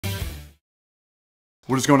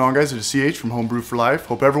What is going on, guys? It is CH from Homebrew for Life.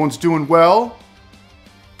 Hope everyone's doing well.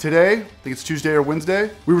 Today, I think it's Tuesday or Wednesday,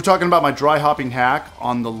 we were talking about my dry hopping hack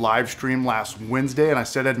on the live stream last Wednesday, and I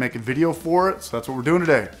said I'd make a video for it, so that's what we're doing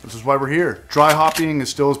today. This is why we're here. Dry hopping is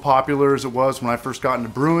still as popular as it was when I first got into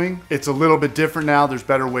brewing. It's a little bit different now. There's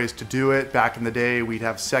better ways to do it. Back in the day, we'd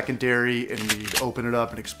have secondary and we'd open it up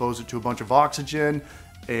and expose it to a bunch of oxygen,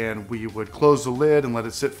 and we would close the lid and let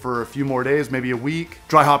it sit for a few more days, maybe a week.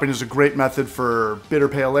 Dry hopping is a great method for bitter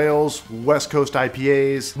pale ales, West Coast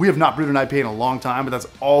IPAs. We have not brewed an IPA in a long time, but that's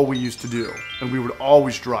all we used to do. And we would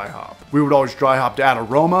always dry hop. We would always dry hop to add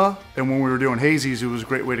aroma, and when we were doing hazies, it was a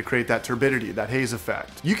great way to create that turbidity, that haze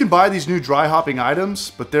effect. You can buy these new dry hopping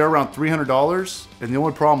items, but they're around $300, and the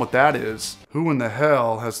only problem with that is, who in the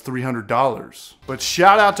hell has $300? But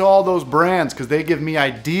shout out to all those brands, because they give me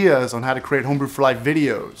ideas on how to create Homebrew for Life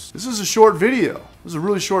videos. This is a short video. This is a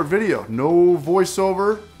really short video. No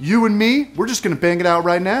voiceover. You and me, we're just gonna bang it out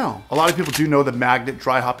right now. A lot of people do know the magnet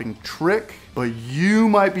dry hopping trick, but you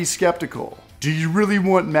might be skeptical. Do you really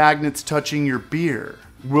want magnets touching your beer?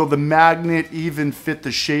 Will the magnet even fit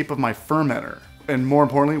the shape of my fermenter? And more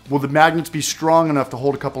importantly, will the magnets be strong enough to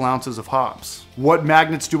hold a couple ounces of hops? What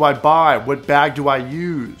magnets do I buy? What bag do I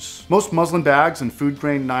use? Most muslin bags and food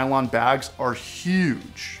grain nylon bags are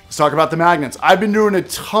huge. Let's talk about the magnets. I've been doing a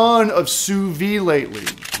ton of sous vide lately.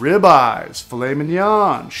 Ribeyes, filet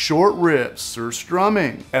mignon, short ribs,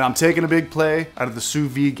 surstrumming. And I'm taking a big play out of the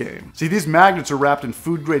sous vide game. See, these magnets are wrapped in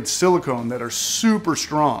food grade silicone that are super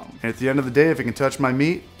strong. And at the end of the day, if it can touch my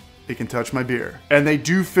meat, it can touch my beer. And they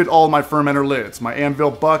do fit all my fermenter lids, my anvil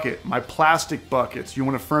bucket, my plastic buckets. You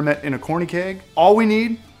want to ferment in a corny keg? All we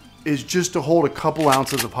need is just to hold a couple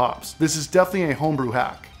ounces of hops. This is definitely a homebrew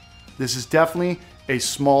hack. This is definitely a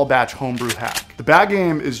small batch homebrew hack. The bag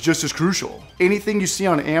game is just as crucial. Anything you see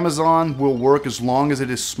on Amazon will work as long as it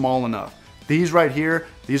is small enough. These right here,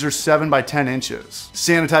 these are 7 by 10 inches.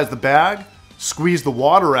 Sanitize the bag, squeeze the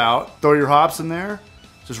water out, throw your hops in there,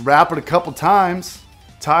 just wrap it a couple times,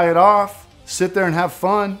 tie it off, sit there and have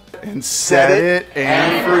fun, and set it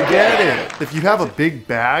and forget it. If you have a big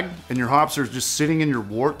bag and your hops are just sitting in your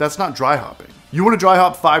wort, that's not dry hopping. You want to dry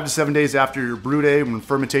hop 5 to 7 days after your brew day when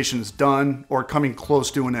fermentation is done or coming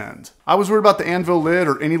close to an end. I was worried about the anvil lid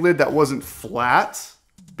or any lid that wasn't flat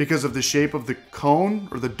because of the shape of the cone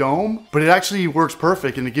or the dome, but it actually works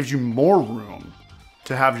perfect and it gives you more room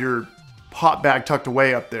to have your hop bag tucked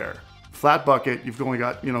away up there. Flat bucket, you've only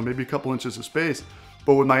got, maybe a couple inches of space.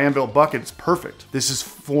 But with my anvil bucket, it's perfect. This is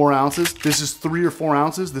 4 ounces. This is 3 or 4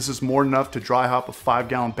 ounces. This is more than enough to dry hop a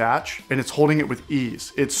 5-gallon batch, and it's holding it with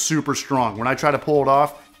ease. It's super strong. When I try to pull it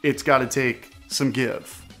off, it's got to take some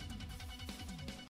give.